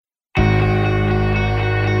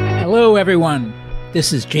Hello, everyone.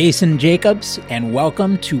 This is Jason Jacobs, and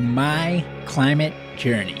welcome to My Climate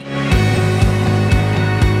Journey.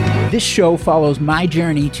 This show follows my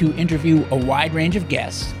journey to interview a wide range of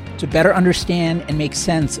guests to better understand and make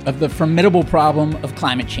sense of the formidable problem of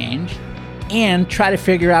climate change and try to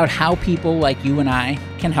figure out how people like you and I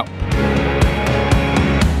can help.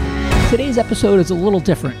 Today's episode is a little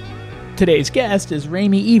different. Today's guest is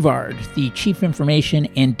Ramy Evard, the Chief Information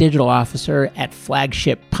and Digital Officer at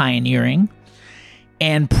Flagship Pioneering.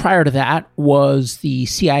 And prior to that was the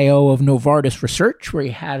CIO of Novartis Research, where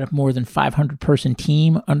he had a more than 500-person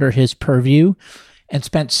team under his purview and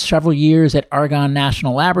spent several years at Argonne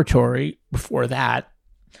National Laboratory before that.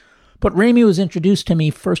 But Ramy was introduced to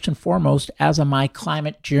me first and foremost as a My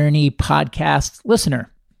Climate Journey podcast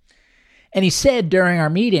listener. And he said during our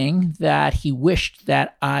meeting that he wished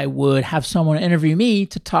that I would have someone interview me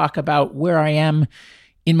to talk about where I am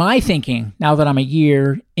in my thinking now that I'm a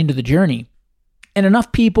year into the journey. And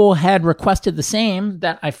enough people had requested the same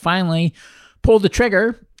that I finally pulled the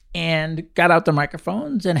trigger and got out the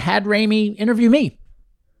microphones and had Ramy interview me.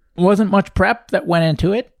 It wasn't much prep that went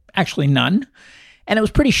into it, actually none. And it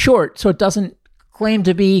was pretty short, so it doesn't claim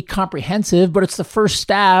to be comprehensive, but it's the first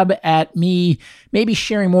stab at me maybe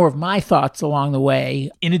sharing more of my thoughts along the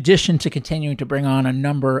way, in addition to continuing to bring on a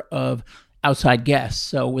number of outside guests.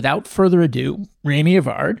 So without further ado, Ramy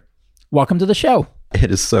Evard, welcome to the show.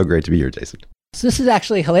 It is so great to be here, Jason. So this is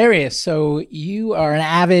actually hilarious. So you are an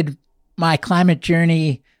avid My Climate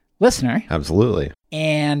Journey listener. Absolutely.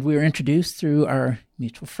 And we were introduced through our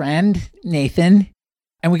mutual friend, Nathan.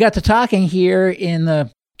 And we got to talking here in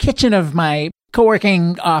the kitchen of my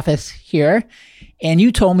co-working office here. And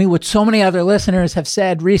you told me what so many other listeners have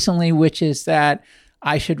said recently, which is that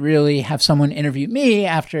I should really have someone interview me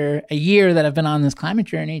after a year that I've been on this climate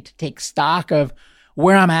journey to take stock of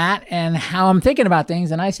where I'm at and how I'm thinking about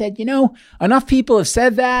things. And I said, enough people have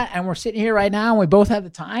said that, and we're sitting here right now and we both have the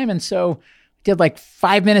time. And so we did like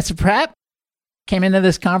 5 minutes of prep, came into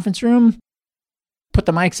this conference room, put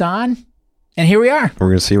the mics on, and here we are. We're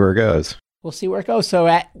going to see where it goes. We'll see where it goes.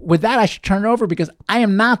 So with that, I should turn it over because I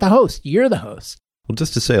am not the host. You're the host. Well,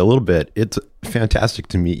 just to say a little bit, it's fantastic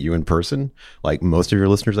to meet you in person. Like most of your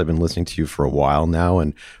listeners, I've been listening to you for a while now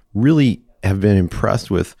and really have been impressed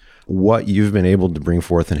with what you've been able to bring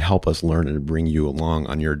forth and help us learn and bring you along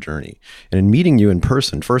on your journey. And in meeting you in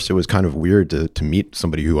person, first, it was kind of weird to meet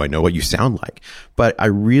somebody who I know what you sound like. But I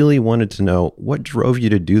really wanted to know what drove you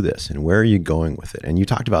to do this and where are you going with it? And you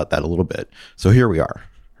talked about that a little bit. So here we are.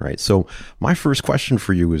 Right. So my first question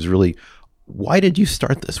for you is really, why did you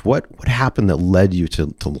start this? What happened that led you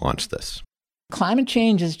to launch this? Climate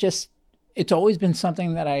change is it's always been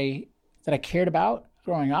something that I cared about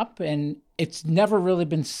growing up. And it's never really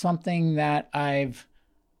been something that I've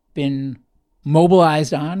been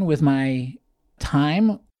mobilized on with my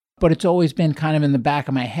time, but it's always been kind of in the back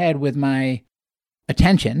of my head with my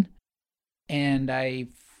attention. And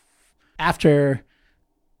after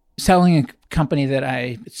selling a company that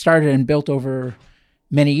I started and built over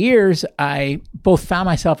many years, I both found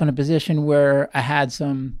myself in a position where I had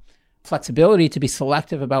some flexibility to be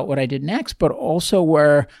selective about what I did next, but also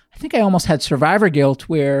where I think I almost had survivor guilt,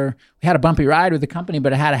 where we had a bumpy ride with the company,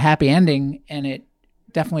 but it had a happy ending. And it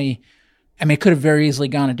definitely, it could have very easily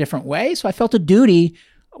gone a different way. So I felt a duty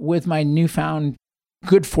with my newfound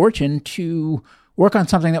good fortune to work on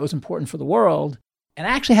something that was important for the world. And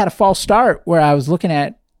I actually had a false start where I was looking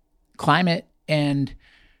at climate, and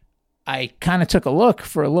I kind of took a look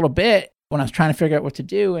for a little bit when I was trying to figure out what to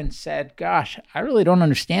do and said, gosh, I really don't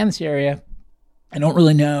understand this area. I don't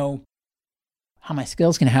really know how my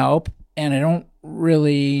skills can help, and I don't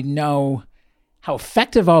really know how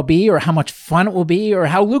effective I'll be or how much fun it will be or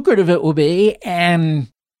how lucrative it will be. And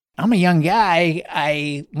I'm a young guy.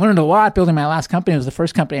 I learned a lot building my last company. It was the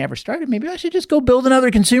first company I ever started. Maybe I should just go build another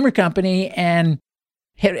consumer company and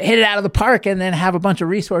hit it out of the park and then have a bunch of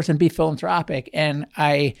resource and be philanthropic. And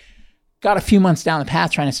I got a few months down the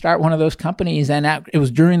path trying to start one of those companies. And it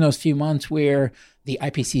was during those few months where the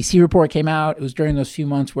IPCC report came out. It was during those few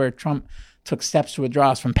months where Trump took steps to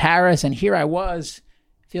withdraw us from Paris. And here I was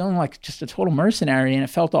feeling like just a total mercenary, and it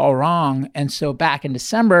felt all wrong. And so back in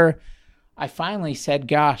December, I finally said,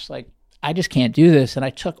 gosh, I just can't do this. And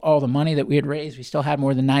I took all the money that we had raised. We still had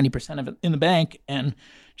more than 90% of it in the bank, and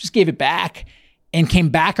just gave it back and came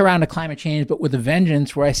back around to climate change, but with a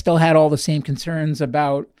vengeance, where I still had all the same concerns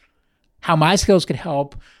about how my skills could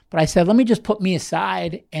help. But I said, let me just put me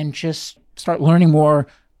aside and just start learning more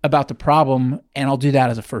about the problem, and I'll do that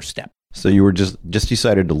as a first step. So you were just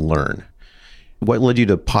decided to learn. What led you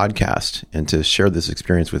to podcast and to share this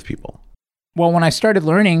experience with people? Well, when I started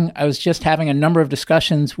learning, I was just having a number of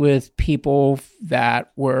discussions with people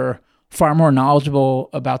that were far more knowledgeable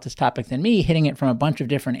about this topic than me, hitting it from a bunch of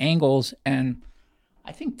different angles. And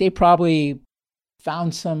I think they probably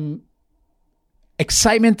found some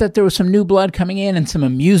excitement that there was some new blood coming in and some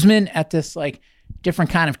amusement at this like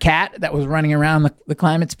different kind of cat that was running around the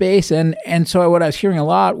climate space. And so what I was hearing a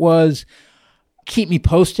lot was, keep me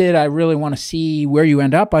posted. I really want to see where you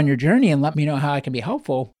end up on your journey and let me know how I can be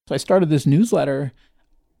helpful. So I started this newsletter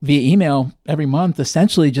via email every month,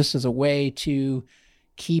 essentially just as a way to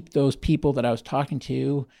keep those people that I was talking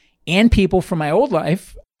to and people from my old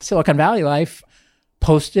life, Silicon Valley life,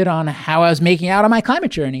 posted on how I was making out on my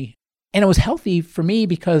climate journey. And it was healthy for me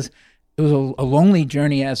because it was a lonely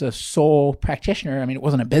journey as a sole practitioner. I mean, it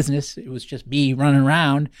wasn't a business. It was just me running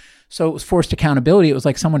around. So it was forced accountability. It was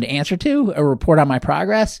like someone to answer to, a report on my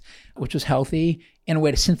progress, which was healthy, and a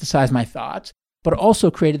way to synthesize my thoughts. But it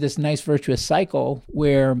also created this nice virtuous cycle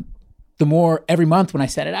where the more every month when I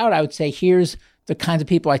set it out, I would say, here's the kinds of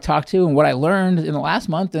people I talked to and what I learned in the last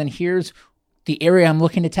month. And here's the area I'm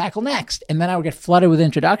looking to tackle next. And then I would get flooded with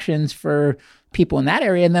introductions for people in that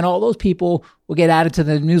area. And then all those people will get added to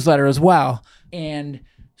the newsletter as well. And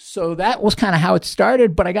so that was kind of how it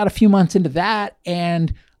started. But I got a few months into that,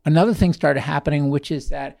 and another thing started happening, which is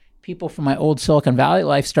that people from my old Silicon Valley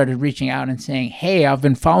life started reaching out and saying, hey, I've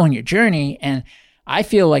been following your journey and I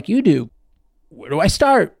feel like you do. Where do I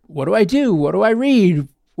start? What do I do? What do I read?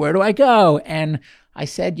 Where do I go? And I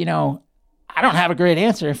said, I don't have a great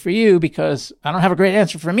answer for you because I don't have a great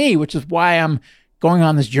answer for me, which is why I'm going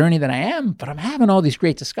on this journey that I am, but I'm having all these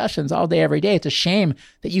great discussions all day, every day. It's a shame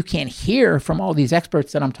that you can't hear from all these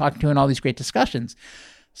experts that I'm talking to in all these great discussions.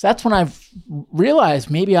 So that's when I've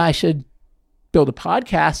realized maybe I should build a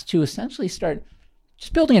podcast to essentially start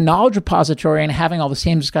just building a knowledge repository and having all the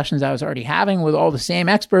same discussions I was already having with all the same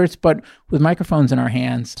experts, but with microphones in our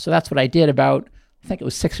hands. So that's what I did about, I think it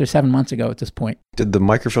was 6 or 7 months ago at this point. Did the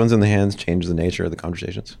microphones in the hands change the nature of the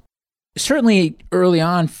conversations? Certainly early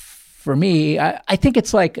on for me, I think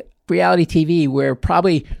it's like reality TV where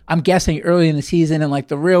probably, I'm guessing early in the season in like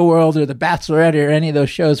The Real World or The Bachelorette or any of those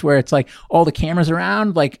shows where it's like all the cameras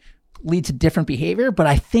around like lead to different behavior. But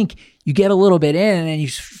I think you get a little bit in and you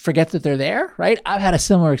forget that they're there, right? I've had a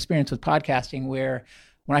similar experience with podcasting where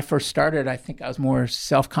when I first started, I think I was more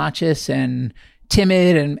self-conscious and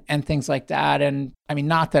timid and things like that. And I mean,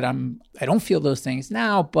 not that I don't feel those things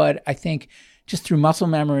now, but I think just through muscle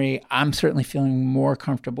memory, I'm certainly feeling more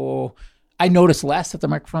comfortable. I notice less that the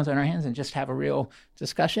microphone's in our hands and just have a real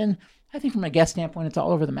discussion. I think from a guest standpoint, it's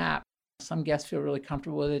all over the map. Some guests feel really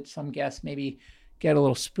comfortable with it. Some guests maybe get a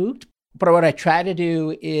little spooked. But what I try to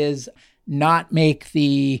do is not make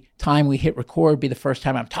the time we hit record be the first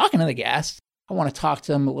time I'm talking to the guest. I want to talk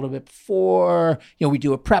to them a little bit before, we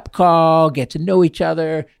do a prep call, get to know each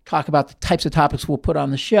other, talk about the types of topics we'll put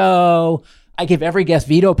on the show. I give every guest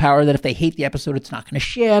veto power that if they hate the episode, it's not going to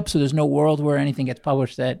ship. So there's no world where anything gets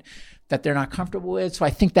published that they're not comfortable with. So I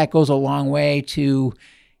think that goes a long way to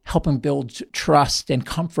helping build trust and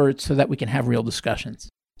comfort so that we can have real discussions.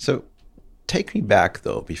 So take me back,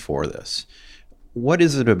 though, before this. What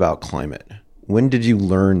is it about climate? When did you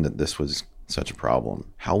learn that this was such a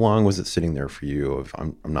problem? How long was it sitting there for you of,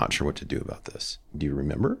 I'm not sure what to do about this? Do you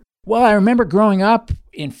remember? Well, I remember growing up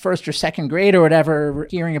in first or second grade or whatever,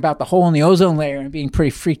 hearing about the hole in the ozone layer and being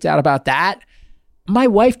pretty freaked out about that. My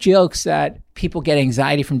wife jokes that people get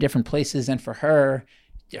anxiety from different places. And for her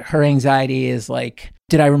anxiety is like,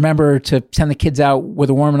 did I remember to send the kids out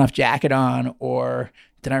with a warm enough jacket on? Or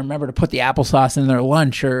did I remember to put the applesauce in their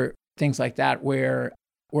lunch or things like that? Where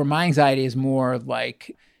my anxiety is more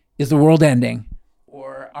like, is the world ending?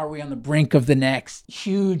 Or are we on the brink of the next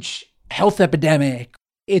huge health epidemic?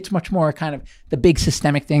 It's much more kind of the big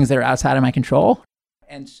systemic things that are outside of my control.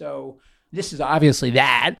 And so this is obviously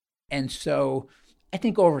that. And so I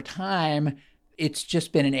think over time, it's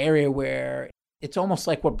just been an area where it's almost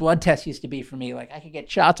like what blood tests used to be for me. Like I could get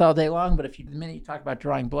shots all day long, but the minute you talk about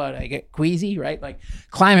drawing blood, I get queasy, right? Like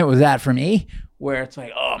climate was that for me, where it's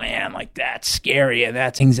like, oh man, like that's scary and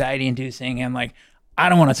that's anxiety inducing. And like, I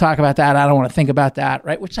don't want to talk about that. I don't want to think about that,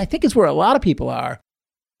 right? Which I think is where a lot of people are.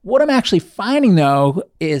 What I'm actually finding, though,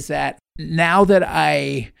 is that now that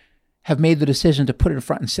I have made the decision to put it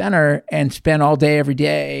front and center and spend all day, every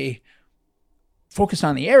day focused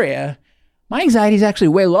on the area, my anxiety is actually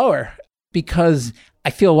way lower because I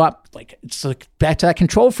feel a lot like it's like back to that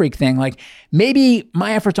control freak thing. Like maybe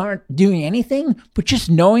my efforts aren't doing anything, but just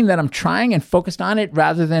knowing that I'm trying and focused on it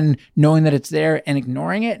rather than knowing that it's there and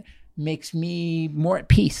ignoring it makes me more at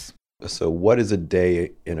peace. So what is a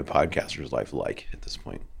day in a podcaster's life like at this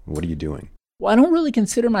point? What are you doing? Well, I don't really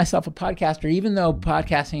consider myself a podcaster, even though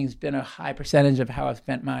podcasting has been a high percentage of how I've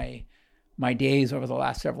spent my days over the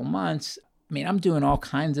last several months. I mean, I'm doing all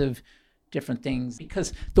kinds of different things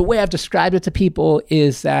because the way I've described it to people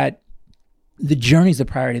is that the journey is the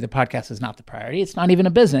priority. The podcast is not the priority. It's not even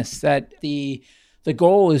a business. That the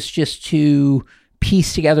goal is just to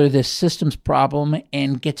piece together this systems problem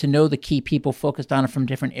and get to know the key people focused on it from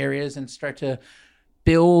different areas and start to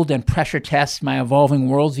build and pressure test my evolving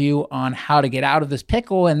worldview on how to get out of this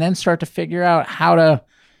pickle and then start to figure out how to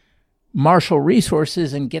marshal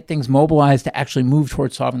resources and get things mobilized to actually move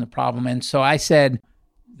towards solving the problem. And so I said,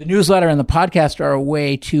 the newsletter and the podcast are a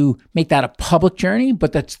way to make that a public journey,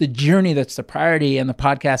 but that's the journey that's the priority. And the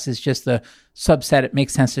podcast is just the subset it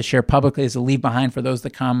makes sense to share publicly as a leave behind for those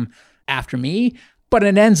that come after me. But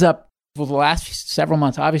it ends up, for the last several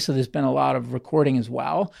months, obviously there's been a lot of recording as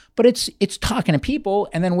well, but it's talking to people,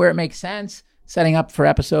 and then where it makes sense, setting up for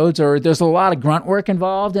episodes, or there's a lot of grunt work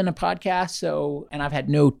involved in a podcast. So, and I've had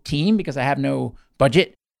no team because I have no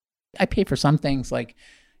budget. I pay for some things like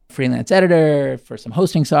freelance editor, for some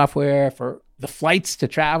hosting software, for the flights to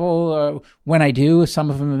travel when I do. Some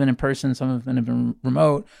of them have been in person, some of them have been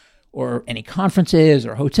remote, or any conferences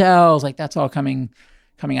or hotels. Like that's all coming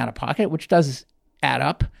out of pocket, which does add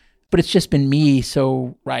up. But it's just been me.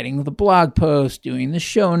 So writing the blog post, doing the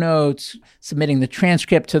show notes, submitting the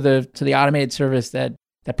transcript to the automated service that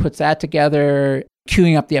puts that together,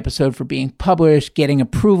 queuing up the episode for being published, getting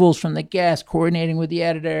approvals from the guest, coordinating with the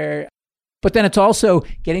editor. But then it's also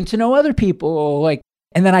getting to know other people.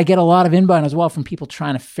 And then I get a lot of inbound as well from people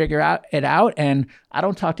trying to figure it out. And I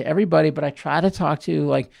don't talk to everybody, but I try to talk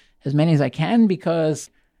to as many as I can because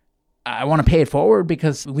I want to pay it forward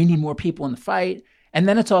because we need more people in the fight. And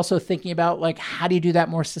then it's also thinking about how do you do that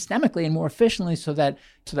more systemically and more efficiently so that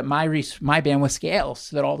my bandwidth scales,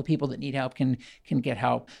 so that all the people that need help can get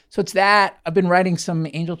help. So it's that. I've been writing some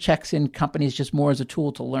angel checks in companies just more as a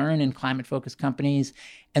tool to learn in climate-focused companies,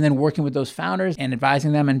 and then working with those founders and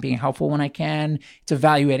advising them and being helpful when I can. It's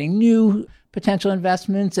evaluating new potential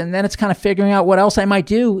investments, and then it's kind of figuring out what else I might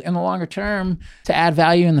do in the longer term to add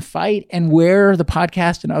value in the fight and where the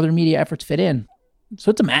podcast and other media efforts fit in.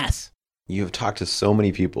 So it's a mess. You have talked to so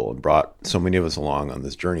many people and brought so many of us along on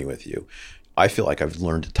this journey with you. I feel like I've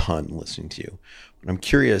learned a ton listening to you. But I'm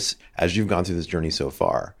curious, as you've gone through this journey so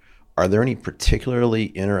far, are there any particularly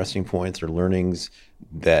interesting points or learnings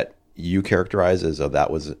that you characterize as,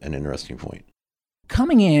 that was an interesting point?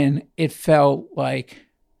 Coming in, it felt like,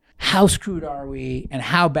 how screwed are we and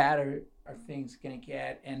how bad are things going to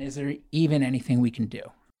get? And is there even anything we can do?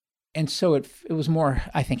 And so it was more,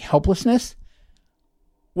 I think, helplessness.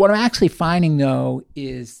 What I'm actually finding, though,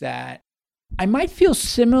 is that I might feel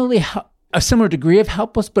a similar degree of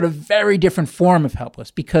helpless, but a very different form of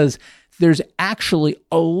helpless, because there's actually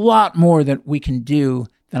a lot more that we can do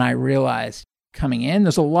than I realized coming in.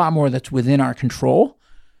 There's a lot more that's within our control.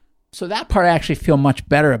 So that part I actually feel much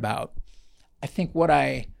better about. I think what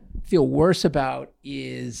I feel worse about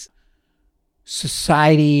is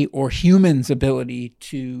society or humans' ability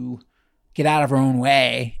to get out of our own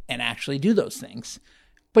way and actually do those things.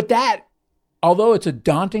 But that, although it's a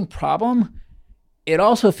daunting problem, it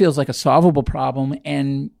also feels like a solvable problem.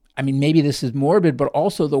 And I mean, maybe this is morbid, but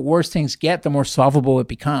also the worse things get, the more solvable it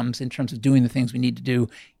becomes in terms of doing the things we need to do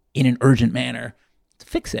in an urgent manner to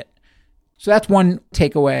fix it. So that's one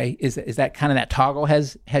takeaway, is that kind of that toggle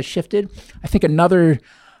has shifted. I think another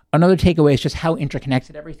takeaway is just how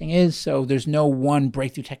interconnected everything is. So there's no one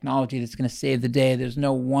breakthrough technology that's going to save the day. There's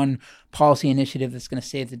no one policy initiative that's going to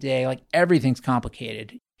save the day. Everything's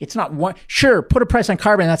complicated. It's not one, sure, put a price on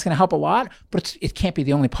carbon, that's going to help a lot, but it can't be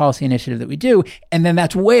the only policy initiative that we do. And then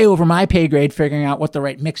that's way over my pay grade, figuring out what the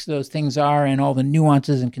right mix of those things are and all the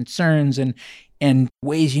nuances and concerns and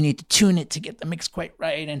ways you need to tune it to get the mix quite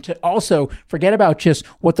right, and to also forget about just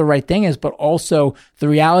what the right thing is, but also the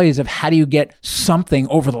realities of how do you get something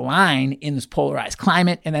over the line in this polarized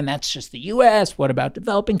climate. And then that's just the US. What about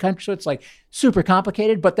developing countries? So it's super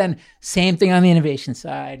complicated, but then same thing on the innovation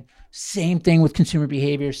side, same thing with consumer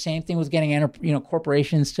behavior, same thing with getting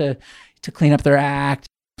corporations to clean up their act.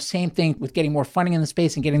 Same thing with getting more funding in the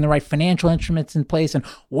space and getting the right financial instruments in place. And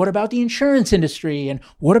what about the insurance industry? And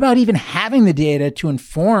what about even having the data to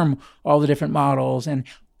inform all the different models, and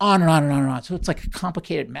on and on and on and on. So it's a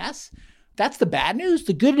complicated mess. That's the bad news.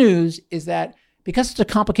 The good news is that because it's a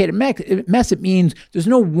complicated mess, it means there's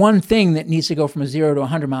no one thing that needs to go from 0 to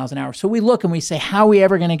 100 miles an hour. So we look and we say, how are we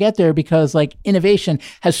ever going to get there? Because innovation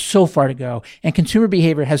has so far to go and consumer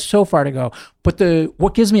behavior has so far to go. But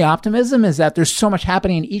what gives me optimism is that there's so much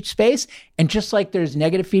happening in each space. And just like there's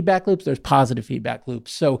negative feedback loops, there's positive feedback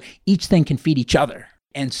loops. So each thing can feed each other.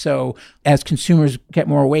 And so as consumers get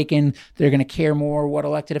more awakened, they're going to care more what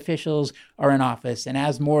elected officials are in office. And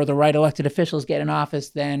as more of the right elected officials get in office,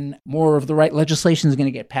 then more of the right legislation is going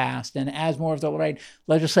to get passed. And as more of the right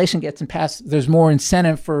legislation gets passed, there's more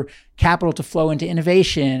incentive for capital to flow into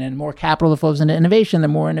innovation. And more capital that flows into innovation, the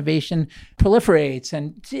more innovation proliferates,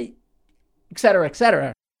 and et cetera, et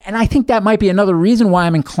cetera. And I think that might be another reason why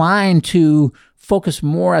I'm inclined to focus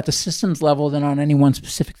more at the systems level than on any one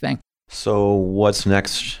specific thing. So what's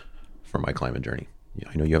next for My Climate Journey?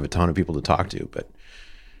 I know you have a ton of people to talk to, but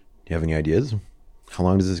do you have any ideas? How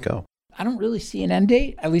long does this go? I don't really see an end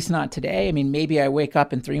date, at least not today. I mean, maybe I wake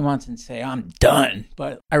up in 3 months and say, I'm done,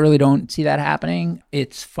 but I really don't see that happening.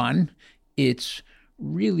 It's fun. It's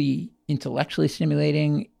really intellectually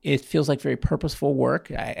stimulating. It feels like very purposeful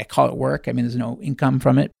work. I call it work. I mean, there's no income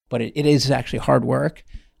from it, but it is actually hard work.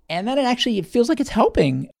 And then it feels like it's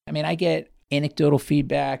helping. I mean, I get anecdotal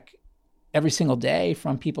feedback every single day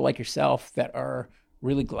from people like yourself that are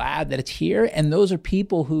really glad that it's here. And those are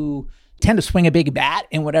people who tend to swing a big bat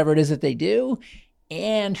in whatever it is that they do,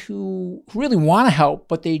 and who really want to help,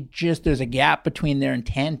 but there's a gap between their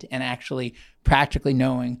intent and actually practically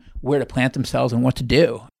knowing where to plant themselves and what to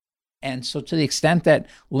do. And so to the extent that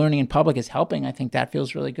learning in public is helping, I think that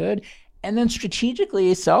feels really good. And then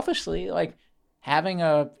strategically, selfishly, like having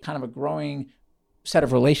a kind of a growing set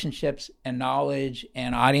of relationships and knowledge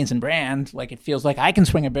and audience and brand, like it feels like I can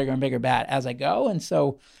swing a bigger and bigger bat as I go. And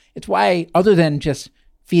so it's why, other than just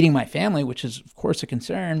feeding my family, which is of course a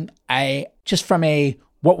concern,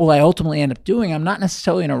 what will I ultimately end up doing? I'm not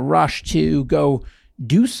necessarily in a rush to go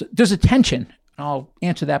there's a tension. I'll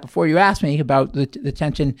answer that before you ask me about the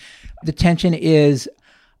tension. The tension is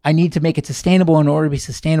I need to make it sustainable. In order to be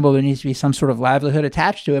sustainable, there needs to be some sort of livelihood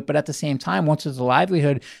attached to it. But at the same time, once there's a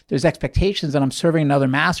livelihood, there's expectations that I'm serving another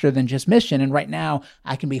master than just mission. And right now,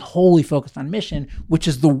 I can be wholly focused on mission, which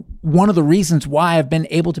is one of the reasons why I've been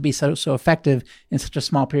able to be so effective in such a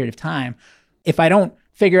small period of time. If I don't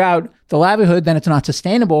figure out the livelihood, then it's not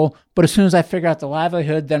sustainable. But as soon as I figure out the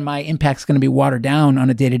livelihood, then my impact's going to be watered down on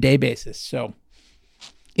a day-to-day basis. So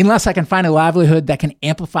unless I can find a livelihood that can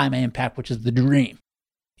amplify my impact, which is the dream.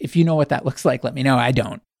 If you know what that looks like, let me know. I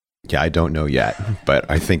don't. Yeah, I don't know yet, but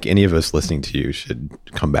I think any of us listening to you should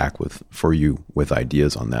come back with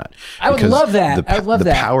ideas on that. I would love that.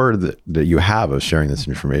 The power that you have of sharing this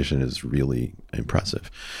information is really impressive.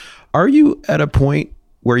 Are you at a point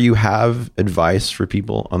where you have advice for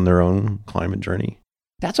people on their own climate journey?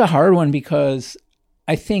 That's a hard one because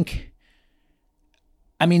the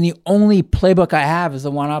only playbook I have is the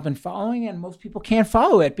one I've been following, and most people can't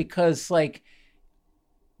follow it because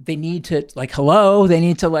they need to they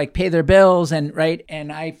need to pay their bills and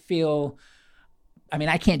I feel,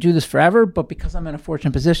 I can't do this forever, but because I'm in a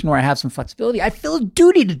fortunate position where I have some flexibility, I feel a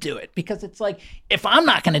duty to do it because it's like, if I'm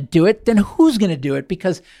not going to do it, then who's going to do it?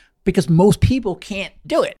 Because most people can't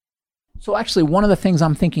do it. So actually one of the things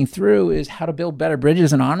I'm thinking through is how to build better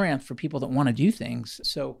bridges and on-ramps for people that want to do things.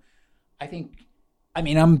 So I'm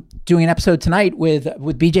doing an episode tonight with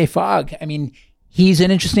BJ Fogg. He's an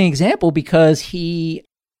interesting example because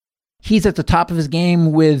he's at the top of his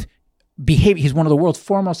game with behavior. He's one of the world's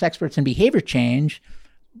foremost experts in behavior change.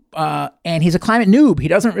 And he's a climate noob. He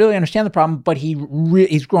doesn't really understand the problem, but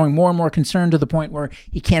he's growing more and more concerned to the point where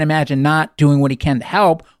he can't imagine not doing what he can to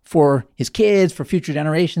help for his kids, for future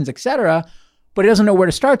generations, et cetera. But he doesn't know where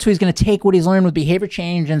to start. So he's going to take what he's learned with behavior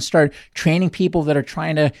change and start training people that are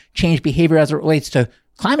trying to change behavior as it relates to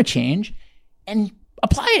climate change and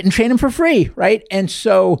apply it and train them for free, right? And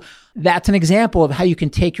so that's an example of how you can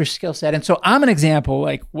take your skill set. And so I'm an example,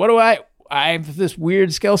 I have this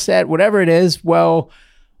weird skill set, whatever it is. Well,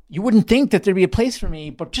 you wouldn't think that there'd be a place for me,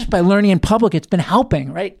 but just by learning in public, it's been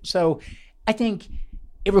helping, right? So I think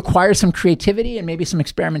it requires some creativity and maybe some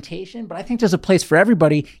experimentation, but I think there's a place for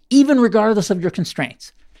everybody, even regardless of your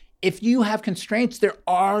constraints. If you have constraints, there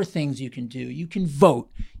are things you can do. You can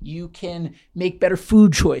vote. You can make better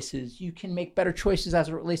food choices. You can make better choices as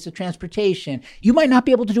it relates to transportation. You might not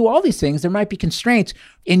be able to do all these things. There might be constraints,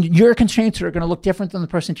 and your constraints are going to look different than the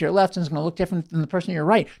person to your left, and it's going to look different than the person to your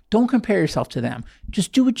right. Don't compare yourself to them.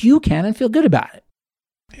 Just do what you can and feel good about it.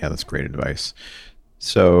 Yeah, that's great advice.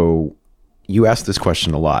 So you asked this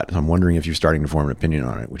question a lot. I'm wondering if you're starting to form an opinion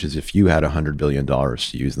on it, which is if you had $100 billion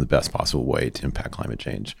to use in the best possible way to impact climate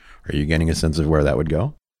change, are you getting a sense of where that would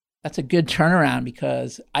go? That's a good turnaround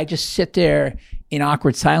because I just sit there in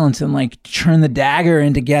awkward silence and turn the dagger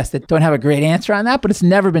into guests that don't have a great answer on that, but it's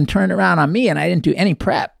never been turned around on me and I didn't do any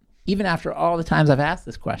prep, even after all the times I've asked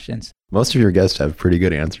this questions. Most of your guests have pretty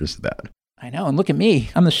good answers to that. I know. And look at me.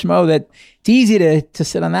 I'm the schmo that it's easy to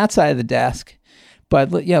sit on that side of the desk.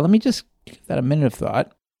 But yeah, let me just Give that a minute of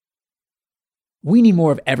thought. We need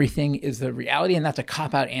more of everything is the reality, and that's a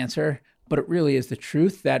cop-out answer, but it really is the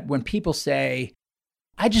truth that when people say,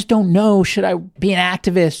 I just don't know, should I be an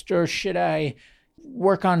activist or should I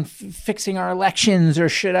work on fixing our elections or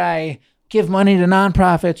should I give money to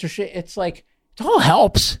nonprofits or it's like, it all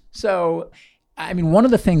helps. So, I mean, one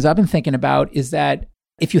of the things I've been thinking about is that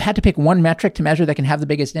if you had to pick one metric to measure that can have the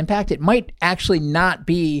biggest impact, it might actually not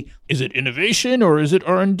be, is it innovation or is it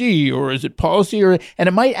R&D or is it policy? And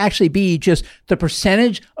it might actually be just the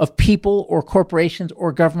percentage of people or corporations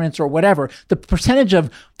or governments or whatever, the percentage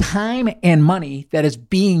of time and money that is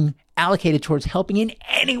being allocated towards helping in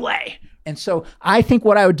any way. And so I think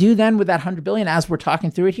what I would do then with that 100 billion, as we're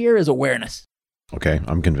talking through it here, is awareness. Okay,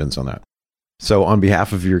 I'm convinced on that. So on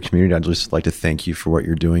behalf of your community, I'd just like to thank you for what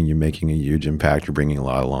you're doing. You're making a huge impact. You're bringing a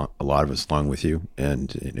lot of us along with you.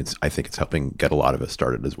 And I think it's helping get a lot of us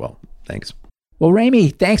started as well. Thanks. Well,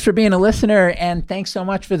 Ramey, thanks for being a listener. And thanks so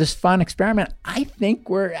much for this fun experiment. I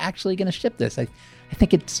think we're actually going to ship this. I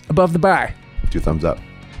think it's above the bar. 2 thumbs up.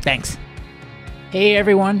 Thanks. Hey,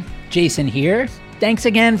 everyone. Jason here. Thanks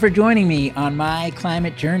again for joining me on my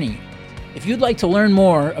climate journey. If you'd like to learn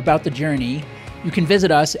more about the journey, you can visit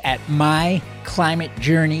us at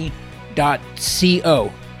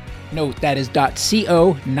myclimatejourney.co. Note that is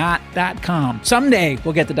 .co, not .com. Someday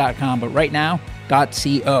we'll get the .com, but right now,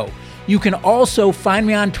 .co. You can also find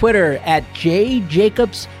me on Twitter at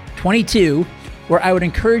jjacobs22, where I would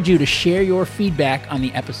encourage you to share your feedback on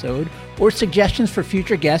the episode or suggestions for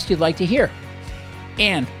future guests you'd like to hear.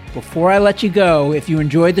 And before I let you go, if you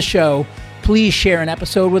enjoyed the show, please share an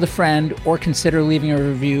episode with a friend or consider leaving a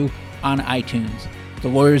review on iTunes. The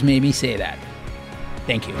lawyers made me say that.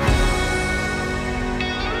 Thank you.